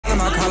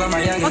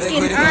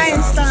Fucking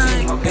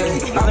Einstein.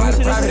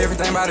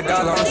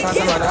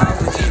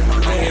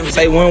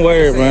 Say one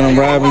word, bro, and I'm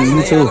robbing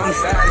you too.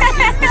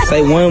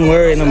 Say one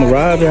word and I'm gonna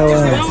rob y'all.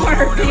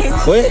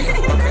 What?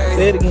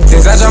 Say it again.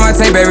 Since I dropped my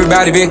tape,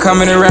 everybody been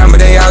coming around, but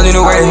they all in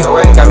the way.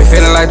 Got me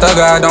feeling like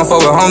Thugger, I don't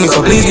fuck with homies,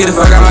 so please get the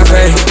fuck out my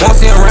face. Won't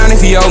see him around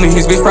if he owe me,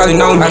 his bitch probably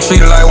know me. I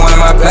treat her like one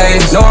of my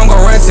plays. Know I'm gon'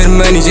 run to the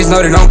money, just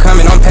know that I'm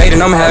coming, I'm paid, and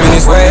I'm having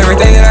this way.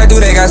 Everything that I do,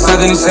 they got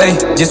something to say.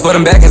 Just for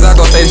them back as I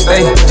go stay to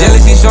stay.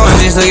 Jealousy showing,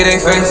 just look at their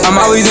face. I'm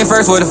always in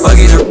first, what the fuck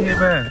is your... Yeah,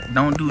 bro.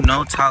 Don't do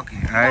no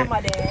talking, alright?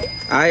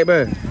 Alright,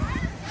 bro.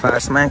 If I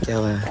smack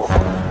your ass.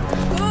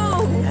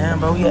 Damn,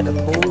 bro, we at the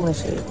pool and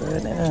shit, bro.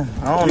 Damn.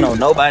 I don't know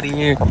nobody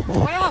here.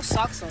 Why y'all have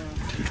socks on?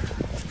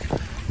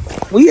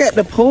 We at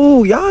the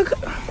pool, y'all.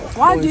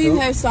 Why do you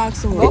have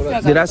socks on?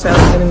 Did I say I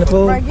was in the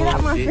pool? Bro, get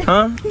out my face.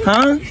 Huh?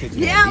 Huh?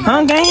 Yeah,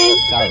 Huh, gang?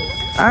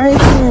 I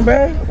ain't doing,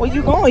 bro. Where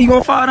you going? You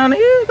gonna fall down the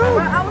hill? Go.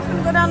 I was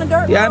gonna go down the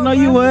dirt. Yeah, I know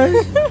you was.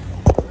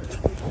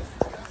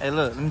 Hey,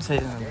 look, let me tell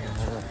you something.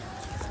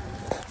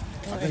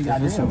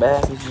 There's some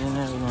bad bitches in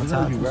there. We gonna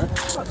talk to you.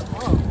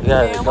 We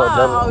gotta go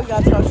double. We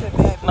gotta talk shit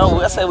back. No,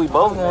 I said we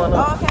both going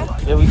up. Oh, okay.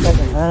 Yeah, we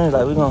taking turns.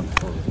 Like we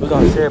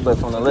gonna share, but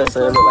from the left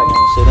side, it look like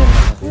ain't shit in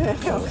there.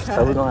 Yeah, okay.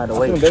 So we gonna have to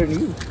wait.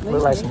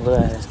 Look like some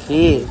little ass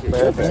kids,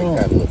 bro.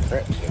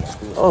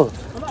 Oh.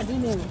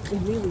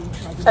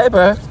 Hey,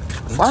 bro.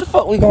 Why the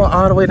fuck we going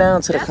all the way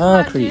down to the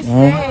concrete,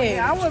 man? Hey,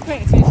 I wouldn't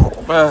pay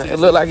attention. Bro, it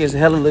look like it's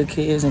hella little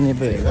kids in there,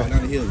 bed.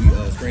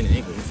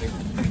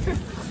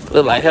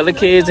 Look like hella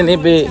kids in there,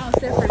 bed.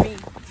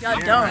 Y'all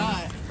dumb.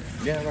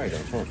 Yeah, right.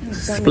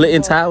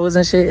 Splitting towers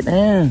and shit.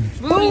 Damn.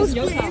 Who's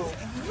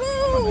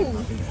Woo!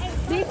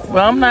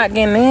 Bro, I'm not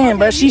getting in,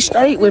 but she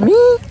straight with me.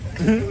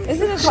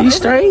 She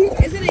straight.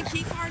 Is it a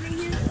key card in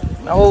here?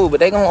 No, but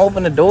they gonna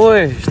open the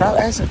door. Stop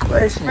asking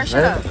questions,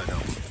 Shut bro. up.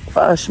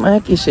 Fuck,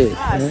 smack your shit.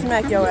 I'll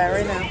smack your ass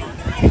right now.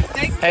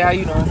 Hey, how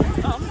you doing?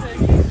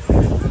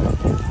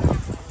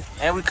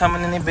 And we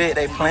coming in the bed.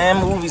 They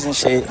playing movies and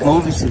shit.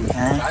 Movie shit,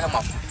 man. I got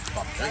my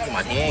drink in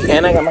my hand.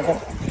 And I got my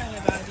car.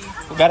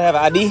 We gotta have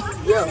ID?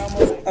 Yeah.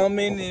 I'm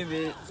in there,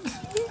 bitch.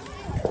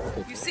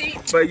 You see?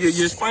 But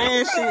you're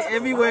spraying shit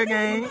everywhere,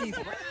 gang.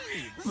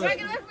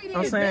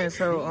 I'm saying,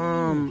 so,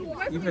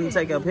 you finna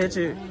take a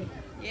picture?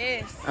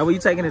 Yes. Where you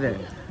taking it at?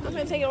 I'm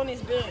gonna take it on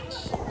this bench.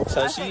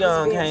 So she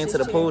came to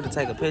the pool to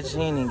take a picture. She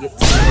didn't even get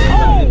to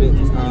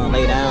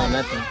lay down,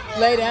 nothing.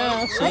 Lay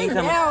down. She Lay ain't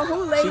come. down.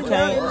 Who laid She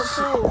down in the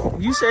came. pool?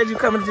 You said you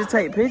coming to just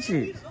take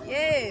pictures.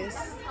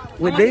 Yes.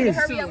 With I need to this?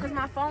 hurry up because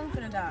my phone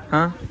finna die.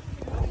 Huh?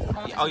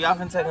 Oh, y'all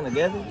finna take them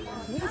together?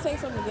 We can take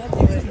some together.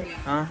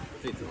 Huh?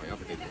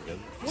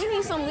 We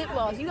need some lip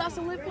gloss. You got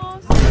some lip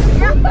gloss? What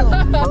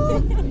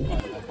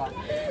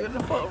the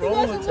fuck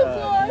wrong with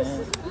y'all?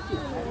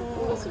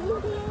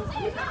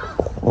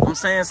 I'm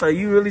saying, so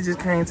you really just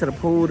came to the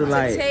pool to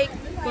like Take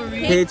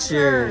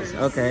pictures.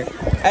 Okay.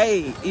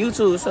 Hey, you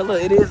too. So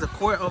look, it is a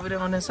court over there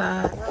on this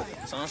side.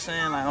 So I'm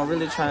saying, like, I'm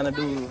really trying to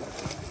do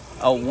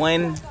a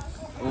one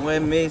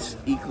mix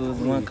equals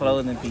one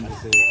clothing piece.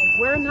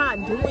 We're not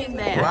doing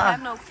that. Why? I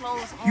have no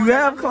clothes on. You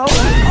have clothes?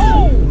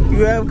 Oh!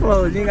 You have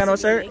clothes. You ain't got no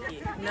shirt?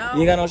 No. You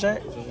ain't got no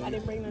shirt? I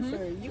didn't bring no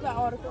shirt. You got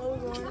all the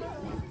clothes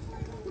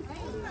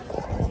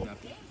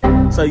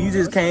on. So you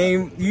just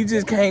came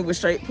with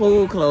straight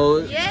pool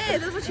clothes. Yeah,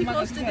 that's what you're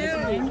supposed to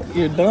do.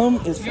 You're dumb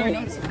as fuck.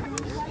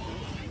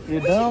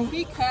 You're dumb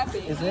Be happy.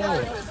 as hell.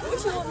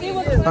 What you want me to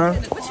do? Huh?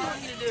 What you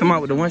want me to do? Come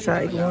out with the one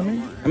shot equal one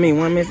miss? I mean,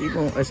 one miss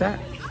equal a shot?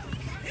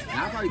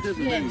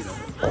 Yes.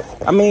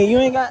 I mean, you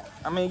ain't got,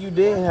 I mean, you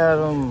did have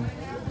them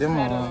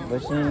on,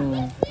 but you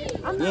ain't.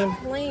 I'm not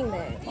playing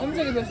that. I'm gonna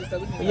take a picture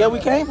stuff. Yeah, we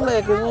can't play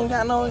it because you ain't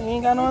got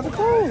no other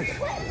clothes.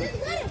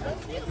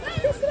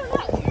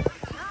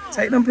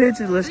 Take them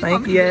pictures, little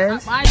stanky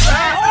ass. I'm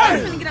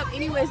gonna get up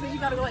anyways, so you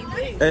gotta go like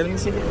this. Hey, let me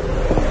see it.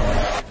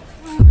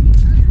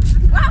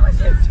 Why was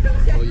you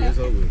doing that? Oh, yeah, it's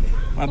over.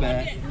 My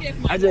bad.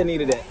 I just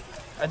needed that.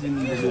 I just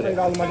needed to do that.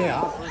 All my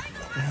damn. My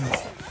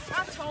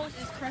toes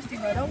is crusty,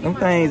 bro. Don't Them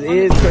things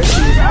is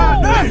crusty as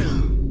hell.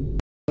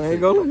 There you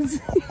go. Let me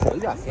see. You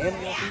got sand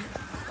in your feet?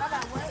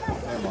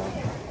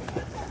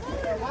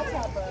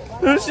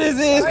 Them shits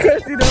is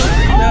crusty though.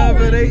 Nah,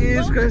 bro, they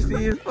is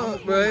crusty as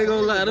fuck, bro. Ain't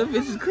gonna lie, them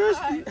bitches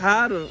crusty.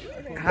 Hide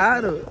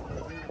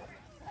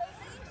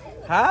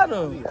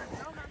them.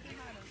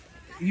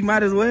 You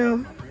might as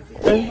well.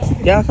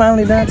 Y'all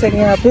finally done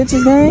taking y'all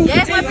pictures, gang?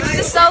 Yes, my pictures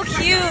are so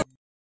cute.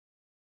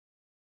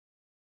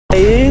 It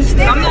is? I'm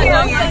not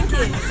done yet.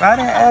 I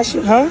didn't ask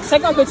you, huh?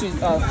 Take our pictures.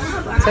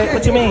 Take,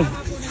 what you mean?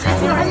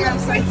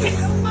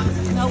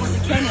 No, with the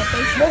camera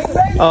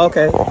face. Oh,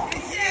 okay.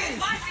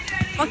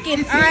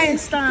 Fucking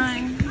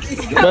Einstein.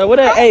 But what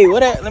that, hey, what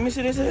that, let me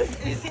see this here.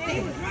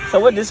 So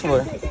what this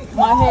for?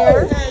 My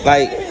hair.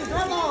 Like,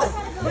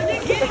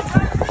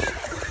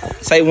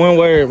 say one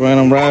word, bro, and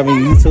I'm robbing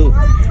you too.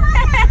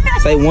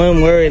 Say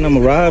one word and I'm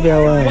gonna rob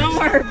y'all. One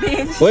word,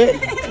 bitch. What?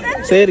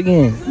 Say it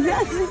again.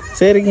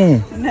 Say it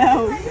again.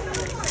 No.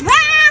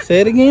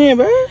 Say it again,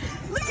 bro.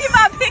 Look at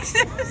my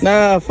pictures.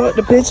 Nah, fuck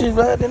the pictures,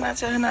 bro. Didn't I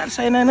tell her not to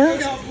say nothing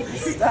else?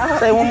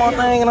 Say one more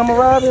thing and I'ma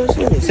rob you.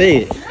 Say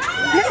it.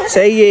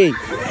 Say it.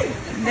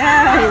 No.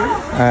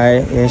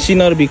 Alright, yeah, she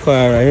know to be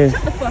quiet right here.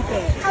 Shut the fuck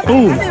up.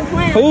 Who?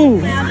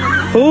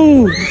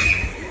 Who?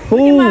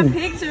 Look at my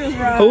pictures,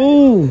 bro.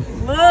 Who?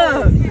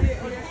 Look.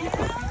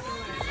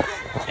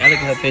 Yeah, look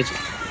at her picture.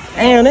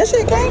 Damn, that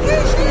shit can't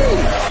get shit.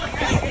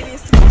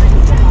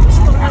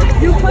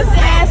 You pussy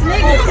ass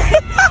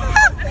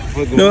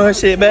nigga. No, her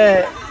shit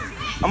bad.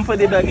 I'm gonna put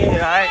it back in here,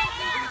 alright?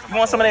 You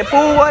want some of that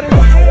pool water?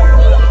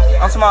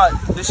 I'm talking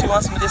about, does she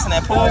want some of this in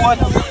that pool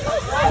water?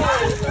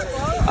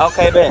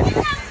 Okay, bet.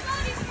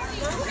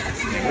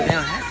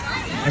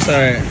 That's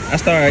alright. I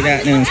started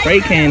goddamn spray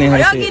can in her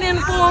Y'all shit. get in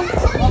the pool?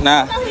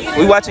 Nah,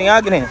 we watching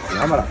y'all get in. You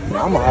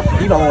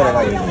don't want that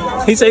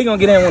like He said he gonna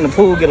get in when the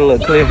pool get a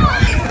little clear.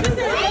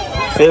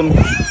 Feel me?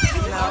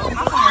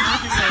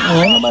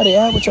 Ain't nobody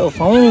out with your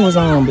phone was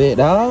on, bit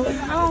dog. I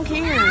don't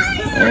care.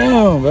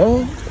 Damn,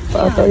 bro. If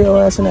I throw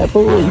your ass in that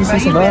pool, you see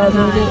some vibes in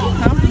it?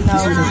 No.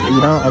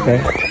 You don't? Okay.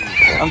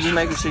 I'm just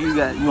making sure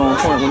you on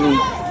point with me.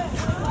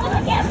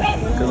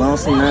 Cause I don't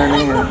see none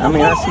in here. I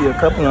mean, I see a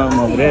couple of them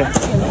over there.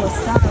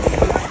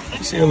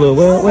 You see a little,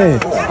 where?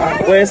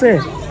 Where's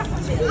it?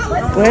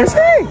 Where's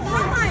it?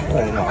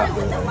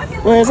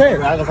 Where's it?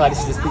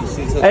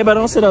 Hey, but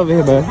don't sit over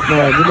here, bro. No,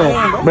 get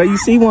back. But you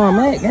see where I'm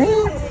at, gang?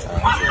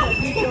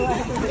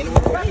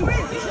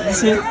 You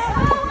see?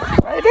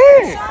 Right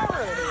there.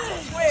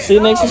 See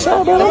next to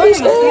shot, bro. Don't be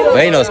scared. There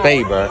ain't no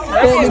spade, bro.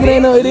 Yeah, nigga, they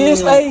know it is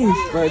stage.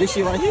 Bro, this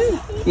shit right here.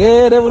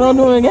 Yeah, that's what I'm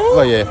doing, gang.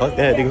 Oh yeah, fuck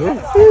that, nigga.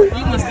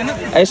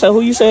 Hey, so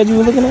who you said you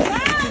were looking at?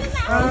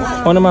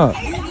 Point them out.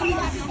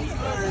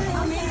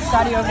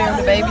 Shotty over there with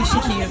the baby, she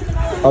cute.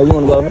 Oh, you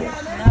want to go over there? No,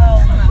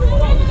 I'm not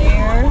going over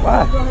there.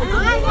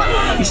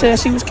 Why? You said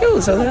she was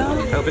cute, so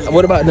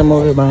what about them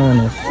over here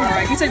behind us?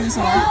 Alright, you take this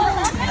one.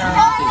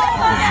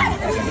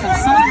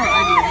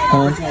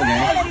 Huh?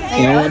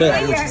 You don't want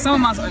that? Some of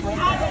my ugly.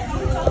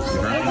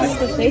 What's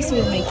the face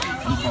you make?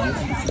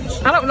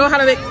 I don't know how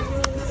to make.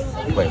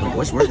 Wait,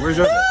 where's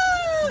your? You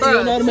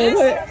don't know how to make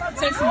what?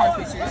 Take some more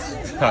pictures.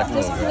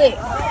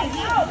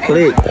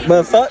 Click.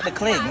 But fuck the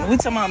click. We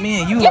talking about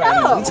me and you right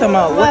now. We talking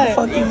about what the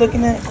fuck you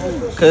looking at?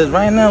 Cause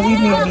right now we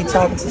need to be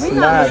talking to some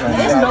guys right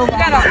now.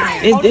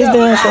 It's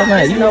damn shit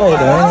right. You know it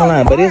though, I ain't gonna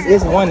lie. But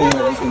it's one in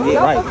here we can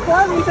get right.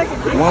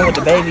 The one with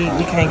the baby,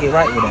 we can't get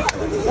right with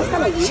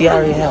it. She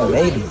already have a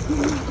baby.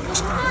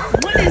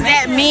 What does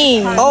that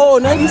mean? Oh,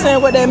 now you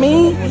saying what that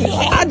mean?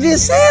 I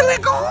just said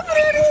let go over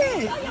there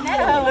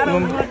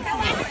then.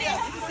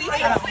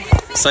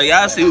 So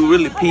y'all see who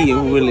really pee and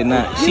who really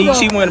not. She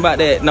worried about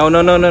that. No.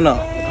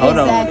 Hold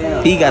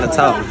on. He gotta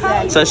talk.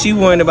 So she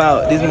worried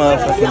about this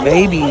motherfucking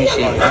baby and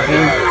shit.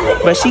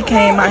 But she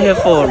came out here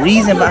for a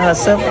reason by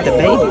herself with the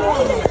baby.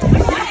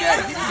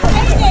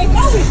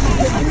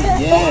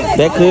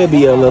 That could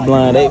be a little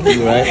blind date for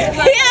you, right?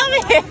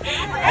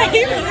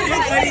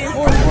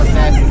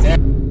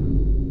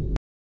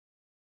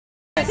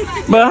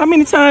 But how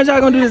many times y'all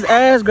gonna do this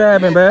ass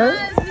grabbing, bro? You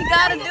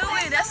gotta do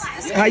it.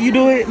 That's how you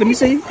do it? Let me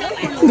see.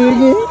 Do it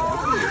again.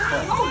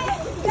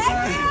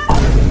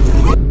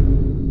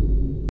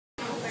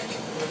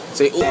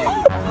 Say, ooh.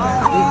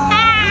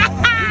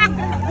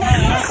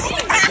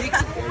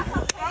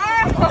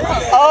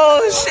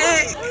 Oh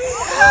shit.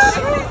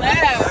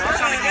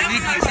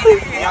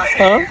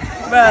 Huh?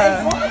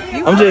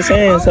 I'm just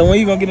saying, so when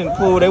you gonna get in the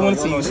pool, they wanna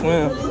see you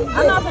swim.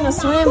 I'm not finna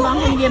swim, but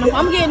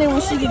I'm getting in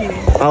when she get in.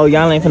 Oh,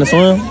 y'all ain't finna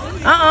swim?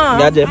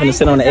 Y'all just finna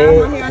sit on the edge?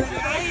 I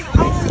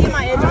don't get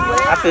my edges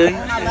wet. I feel you. I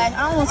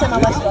don't want to take my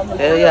lashes off.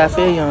 Hell yeah, I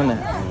feel you on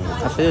that.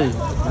 I feel you.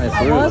 Like,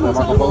 for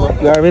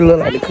real. You already look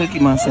like the Cookie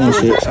Monster and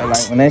shit. So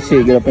like when that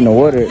shit get up in the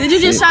water. Did you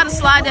just try to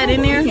slide that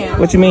in there?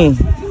 What you mean?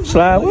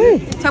 Slide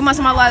what? Talking about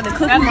somebody like the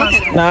Cookie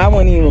Monster. Nah, I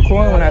wasn't even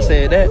recording when I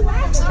said that.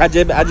 I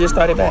just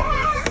started back.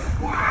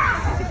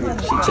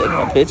 She checking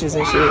my pictures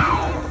and shit.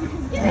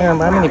 Damn,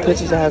 how many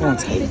pictures y'all gonna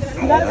take?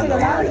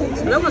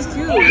 That was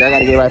cute. Y'all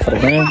gotta get right for the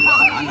gram.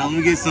 I know, let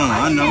me get some.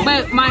 I know.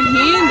 But my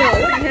hand though,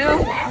 what the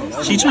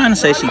hell? She trying to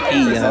say she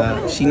pee,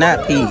 y'all. She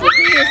not pee.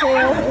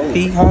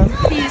 Pee, huh?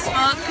 Pee as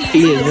fuck.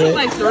 Pee is what?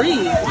 Like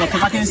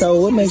 3. So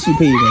what makes you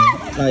pee then?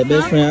 Like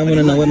best friend, I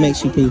wanna know what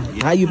makes you pee.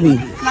 How you pee?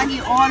 I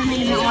get all the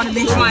niggas and all the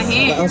bitches in my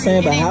hand. But I'm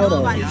saying, but how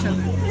though? About each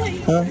other.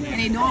 Huh? And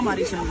they know about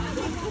each other.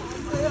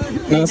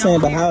 No, I'm saying,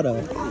 but how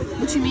though?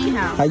 What you mean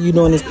how? How you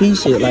doing this pee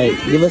shit? Like,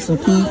 give us some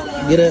pee.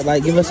 Give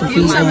us some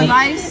pee. Some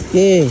advice?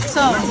 Yeah.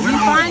 So, you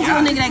find you a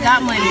nigga that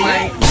got money,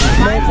 right?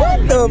 Man,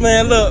 what the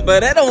man? Look,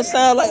 but that don't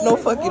sound like no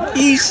fucking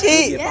pee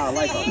shit.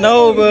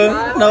 No,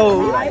 bro.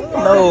 No.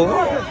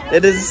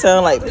 That doesn't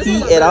sound like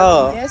pee at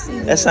all.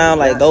 That sound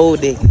like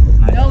gold dick.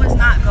 No, it's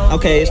not gold.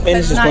 Okay,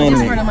 finish explaining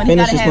it.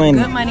 Finish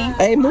explaining. Good money.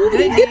 Hey, move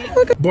it. Get the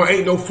fuck up. Boy,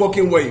 ain't no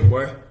fucking way,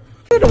 boy.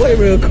 Get away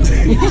real quick.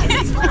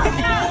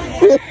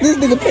 This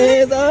nigga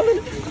pants on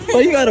it. Oh,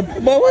 you got a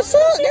boy. What's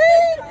up,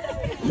 gang?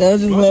 That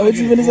was just what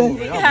you finna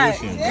say? Yeah,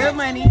 good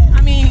money.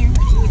 I mean,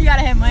 you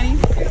gotta have money.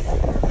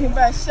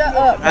 Bro, shut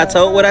up. Bro. I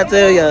told what I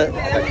tell y'all.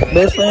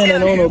 Best friend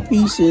ain't on no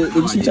P shit.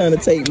 Nigga, she trying to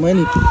take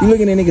money. You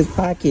looking at niggas'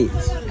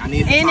 pockets. And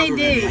they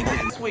did.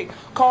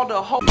 Called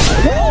the whole.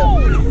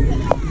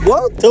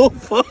 What the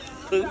fuck?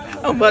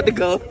 I'm about to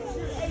go.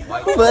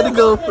 I'm about to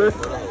go, bro.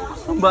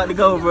 I'm about to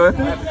go, bro.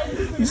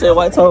 You said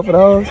white top for the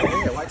hoes?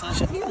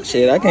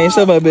 Shit, I can't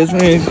show my best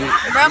friend.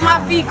 Bro, my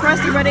feet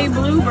crusty, but they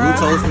blue, bro.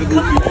 Toast for the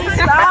goofy.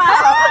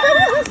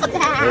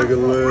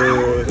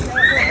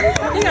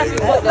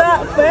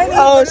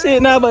 Oh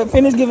shit, nah, but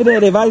finish giving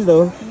that advice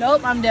though.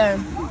 Nope, I'm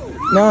done.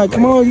 Nah,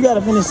 come on, you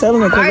gotta finish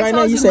selling it. Cause right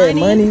now you said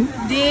money.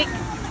 Dick,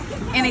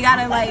 and they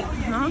gotta like,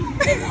 huh?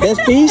 That's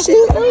P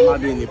shit, bro?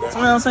 That's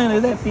what I'm saying,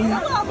 is that P?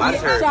 I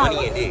just heard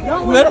money and dick.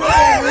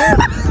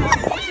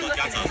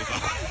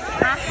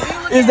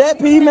 Is that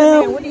P,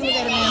 man? What do you look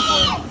at a man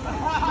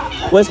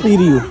for? What's P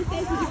to you?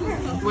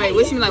 Wait,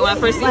 what you mean, like when I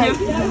first see him?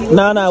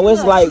 Nah,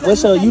 what's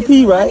your UP,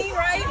 right?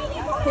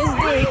 His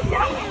dick,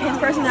 his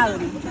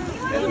personality.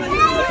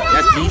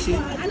 That's P shit.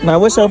 Nah,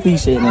 what's your P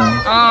shit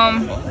now?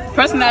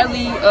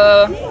 Personality, you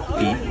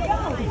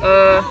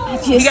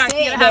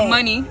gotta have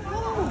money.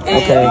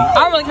 Okay. I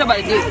don't really care about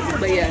the dick,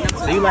 but yeah. No.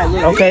 So you like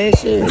little Okay,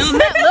 shit. No,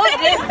 not little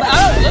dick, but I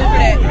don't look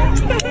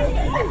for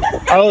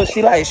that. Oh,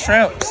 she like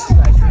shrimps.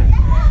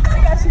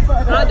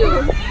 I do.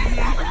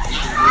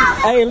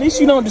 Hey, at least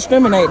you don't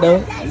discriminate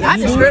though. I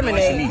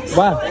discriminate.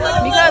 Why?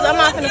 Because I'm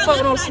not finna fuck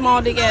with no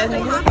small dick ass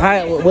nigga.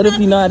 Alright, what if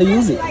you know how to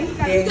use it?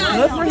 Yeah,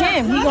 good for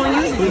him. He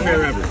gonna use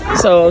it.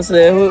 So I'm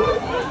saying,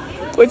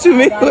 what you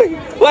mean?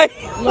 What?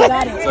 Look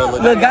at it.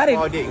 Look, got it.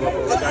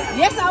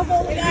 Yes, I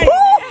will.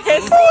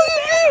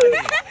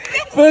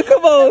 But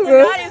come on,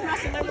 bro.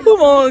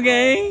 Come on,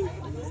 gang.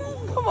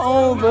 Come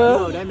on,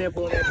 bro. Look at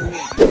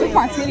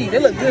my titties. They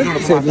look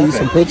good. Take you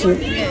some pictures.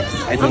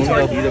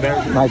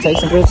 Like, take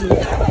some pictures.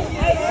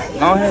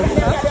 Go ahead.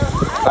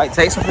 Like,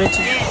 take some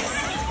pictures.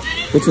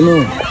 What you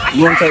mean?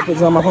 You want to take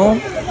pictures on my phone?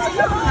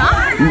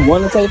 Huh? You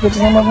want to take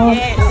pictures on my phone?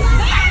 Yes.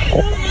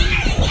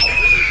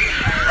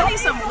 I need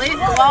some lip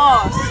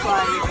gloss.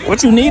 Like.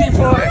 What you need it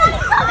for?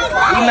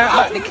 We not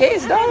about to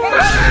kiss, dog.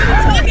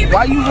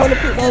 Why you want to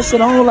put that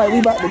shit on like we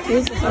about to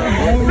kiss or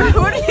something?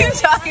 What are you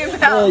talking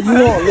about? You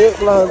want lip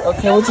gloss?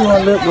 Okay, what you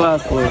want lip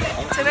gloss for?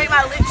 To make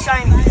my lips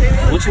shiny.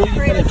 Which one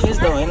you gonna kiss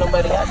though? Ain't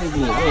nobody out there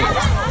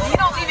yet. You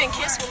don't even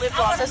kiss with lip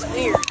gloss. That's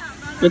weird.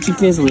 What you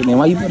kiss with then?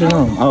 Why you put it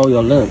on? Oh,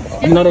 your lip.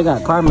 You know they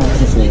got car mats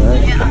and shit,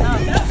 right? Yeah, I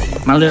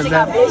know. My lips They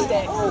got got bitch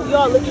stacks. You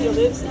all look at your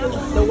lips.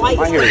 The white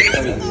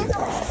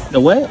is the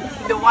what?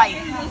 the white.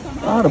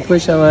 I ought to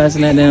push your ass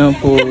in that damn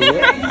pool.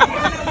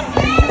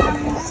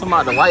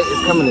 Somebody, the white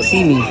is coming to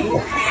see me.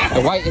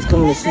 The white is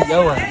coming to see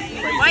your ass.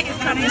 The white is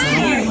coming to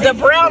see you. The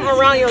brown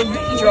around your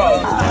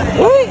drawers.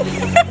 What?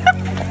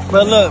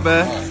 But look,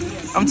 man.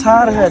 I'm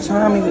tired of her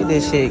trying me with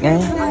this shit,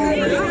 gang.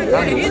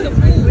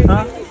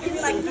 Huh?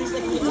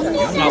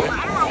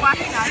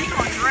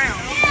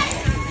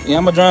 Yeah,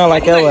 I'ma drown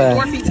like your ass.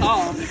 4 feet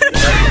tall.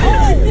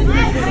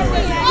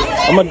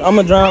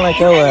 I'ma drown like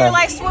your You're ass.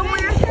 like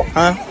swimwear?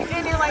 Huh? You're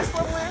in there like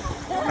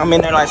swimwear? I'm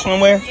in there like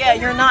swimwear? Yeah,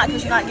 you're not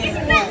because you're not getting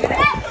it.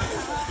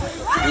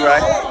 You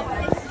right.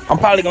 I'm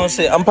probably gonna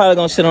sit on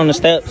the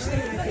steps.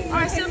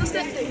 Alright, sit on the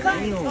steps.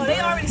 Oh, they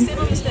already sit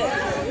on the steps.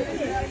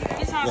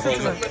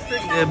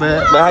 Yeah,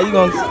 but how you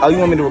gonna? Oh, you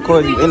want me to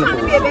record you in the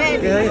pool? Be a bad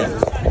bitch.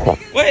 Yeah.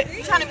 What?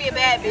 You're trying to be a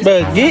bad bitch.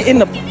 But get in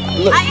the.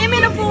 Look, I am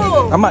in the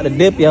pool. I'm about to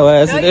dip your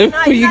ass No, in you're there.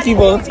 not. You You're keep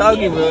not on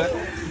talking, bro.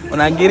 When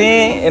I get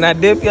in and I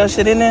dip your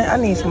shit in there, I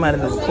need somebody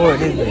to record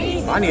this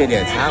bitch. I need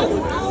that towel.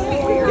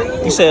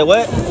 You said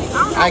what?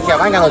 I ain't care.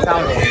 I ain't got no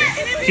towel.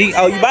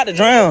 Oh, you about to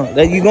drown?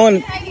 That you going?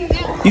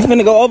 You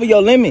finna go over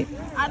your limit.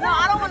 I know.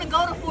 I don't want to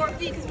go to 4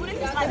 feet because what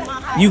if it's like my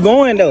height? You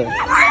going though?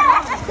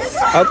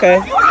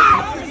 Okay.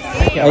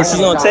 Hey, she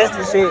gonna test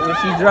the shit when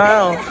she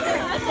drown.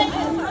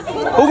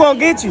 Who gonna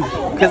get you?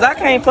 Cause I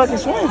can't fucking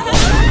swim.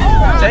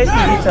 Chase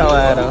can get your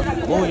ass though.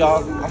 Move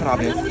y'all. I'm finna hop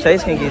in.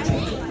 Chase can get you.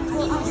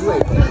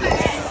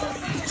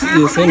 She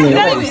just in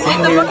there.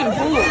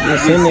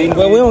 Just in there.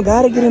 But we don't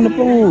gotta get in the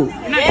pool.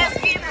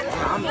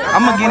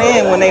 I'ma get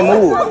in when they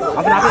move.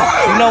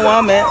 You know where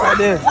I'm at right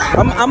there.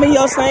 I'm in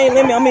your same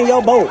limit. I'm in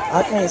your boat.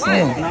 I can't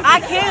swim. I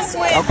can't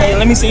swim. Okay,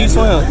 let me see you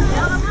swim.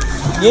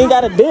 You ain't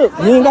gotta dip.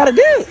 You ain't gotta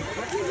dip.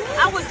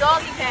 I was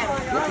doggy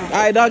paddling. All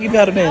right, doggy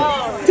paddle then.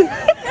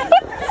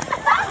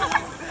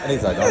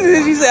 He's like,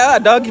 She said, "I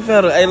doggy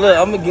paddle." Hey, look,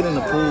 I'm gonna get in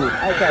the pool.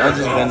 I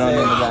just been on in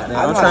the goddamn.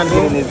 I'm trying to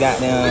get in this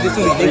goddamn. There's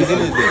too many niggas in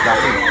this bitch.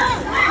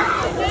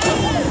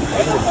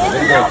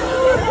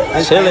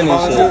 Chilling and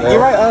shit, bro. You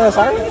right,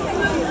 sorry?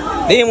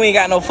 Then we ain't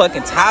got no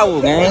fucking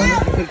towel, gang.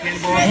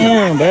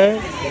 Damn, bro.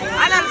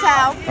 I got a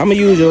towel. I'ma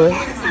use yours.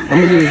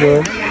 Damn,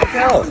 bro.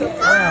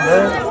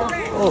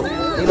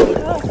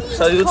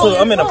 So you too,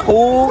 I'm in a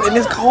pool and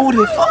it's cold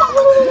as fuck.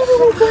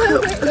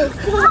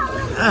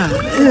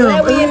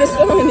 Yeah, we in the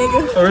summer,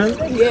 nigga. For real?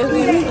 Yeah, we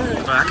in the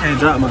summer. Bro, I can't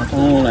drop my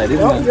phone like this.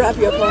 Don't drop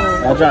your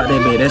phone. I dropped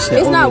that bitch. That shit.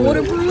 It's not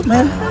over with. waterproof.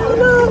 Man.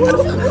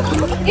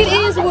 It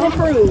is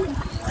waterproof.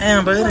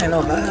 Damn, bro, it ain't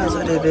no vibes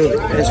on that bitch.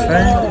 Best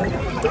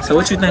friend. So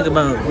what you think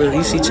about? Well,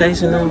 you see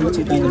chasing them? What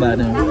you think about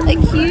them? They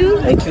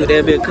cute. They cute.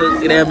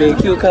 They'll be a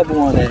cute couple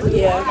on that.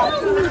 Yeah.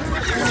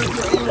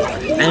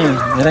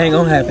 Damn, it ain't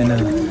gonna happen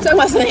though. Talk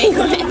about something ain't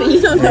gonna happen.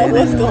 You don't know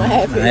what's gonna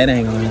happen. It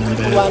ain't gonna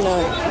happen. Why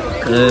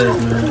not?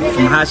 Cause man,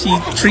 from how she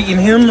treating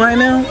him right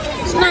now.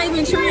 She's not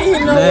even treating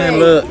him no Man, way.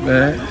 look,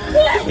 man.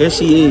 Yes,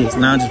 she is.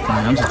 Nah, I'm just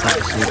playing. I'm just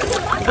talking shit.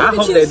 I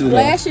hope they do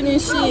that. Splashing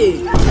and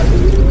shit.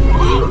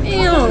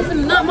 Damn,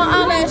 finna knock my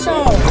eyelash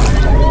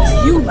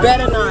off. You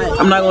better not.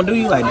 I'm not gonna do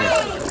you like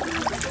that.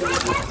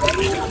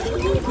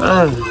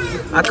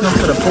 I come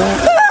to the pool.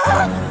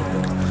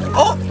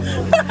 Oh!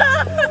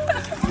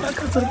 I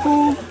come to the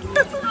pool.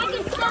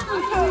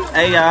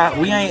 Hey y'all,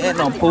 we ain't at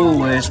no pool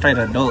where it's straight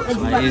adults.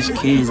 Like it's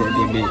kids at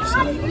this bitch. So.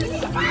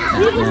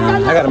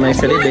 Yeah, I gotta make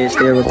sure this bitch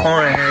still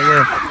recording here.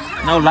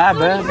 Yeah. No lie,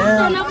 bro.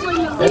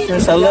 Damn.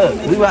 So look,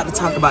 we about to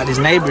talk about this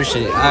neighbor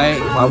shit, alright?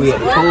 While we at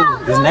the pool,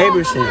 this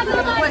neighbor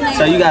shit.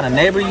 So you got a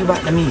neighbor you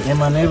about to meet in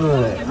my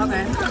neighborhood.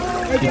 Okay.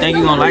 You think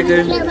you gonna like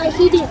her?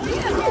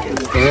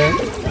 Yeah.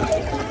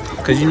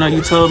 Cause you know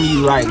you told me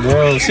you like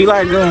girls. She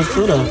like girls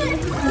too though.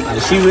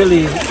 Like, she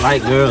really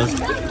like girls.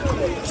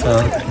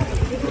 So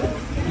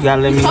you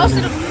gotta let me know.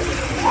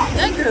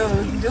 That girl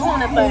doing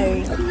that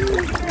thing.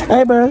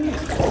 Hey bro.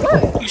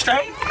 What? You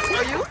straight?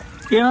 Are you?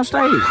 Yeah, I'm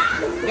straight.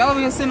 Y'all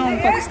been sitting on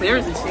the fucking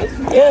stairs and shit.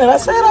 Yeah, I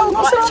said I was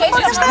gonna sit on the Chase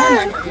fucking is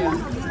stairs. coming.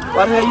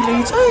 Why the hell you think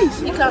you chase?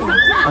 He coming.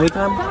 Oh, he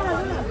coming?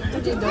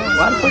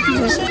 Why the fuck you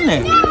just sitting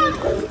there?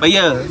 But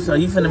yeah, so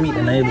you finna meet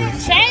the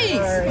neighbors.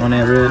 Chase! On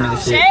that real nigga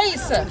shit.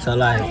 Chase! So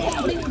like,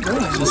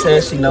 she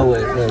said she know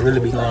what really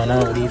be going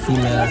on with these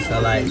females. So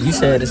like, you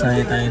said the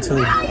same thing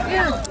too.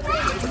 Yeah.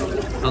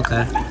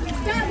 Okay.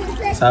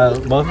 So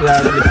both of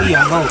y'all really pee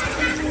on both.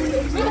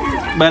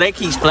 But they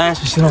keep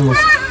splashing shit on my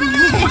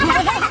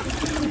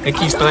They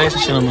keep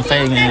splashing shit on my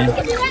face, man.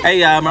 Hey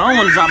y'all, man, I don't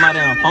wanna drop my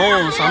damn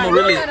phone, so I'm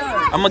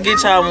gonna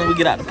get y'all when we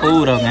get out the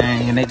pool though,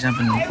 man. And they jump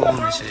in the pool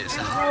and shit.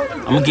 So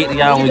I'm gonna get to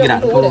y'all when we get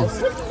out the pool.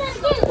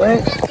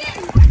 What?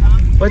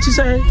 What you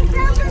say?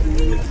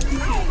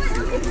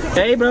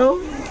 Hey, bro.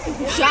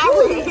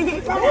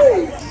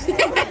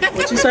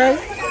 What you say?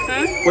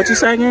 Huh? What you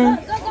say again?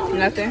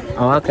 Nothing.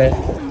 Oh, okay.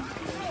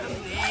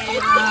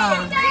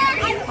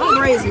 I'm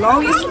raised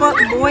long as fuck,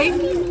 boy.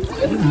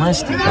 You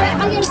musty.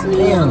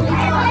 Damn.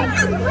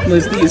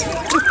 Musty as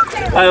fuck.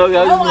 Oh, okay,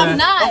 No, I'm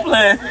not. I'm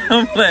playing.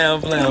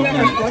 I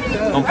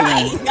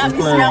got the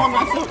smell of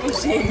my foot and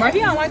shit. Bro, he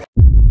don't like